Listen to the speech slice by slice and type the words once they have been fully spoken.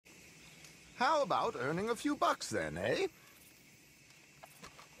how about earning a few bucks then, eh?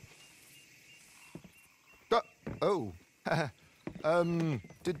 Oh.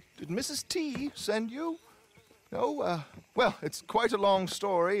 Did Mrs. T send you? No, well, it's quite a long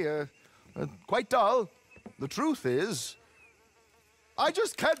story, quite dull. The truth is, I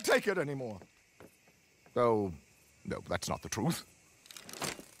just can't take it anymore. Oh, no, that's not the truth.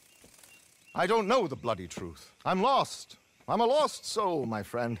 I don't know the bloody truth. I'm lost. I'm a lost soul, my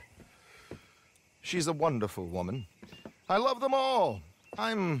friend. She's a wonderful woman. I love them all.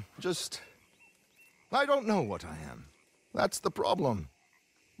 I'm just... I don't know what I am. That's the problem.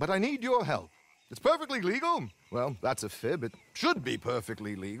 But I need your help. It's perfectly legal. Well, that's a fib. It should be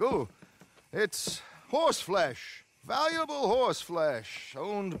perfectly legal. It's horseflesh. Valuable horseflesh,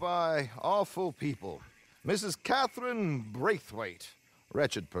 owned by awful people. Mrs. Catherine Braithwaite,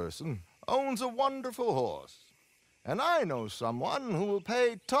 wretched person, owns a wonderful horse. And I know someone who will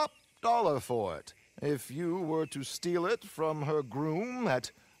pay top dollar for it if you were to steal it from her groom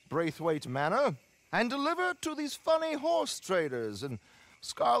at Braithwaite Manor and deliver it to these funny horse traders in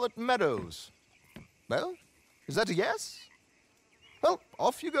Scarlet Meadows. Well, is that a yes? Well,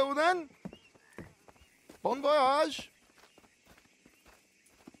 off you go then. Bon voyage.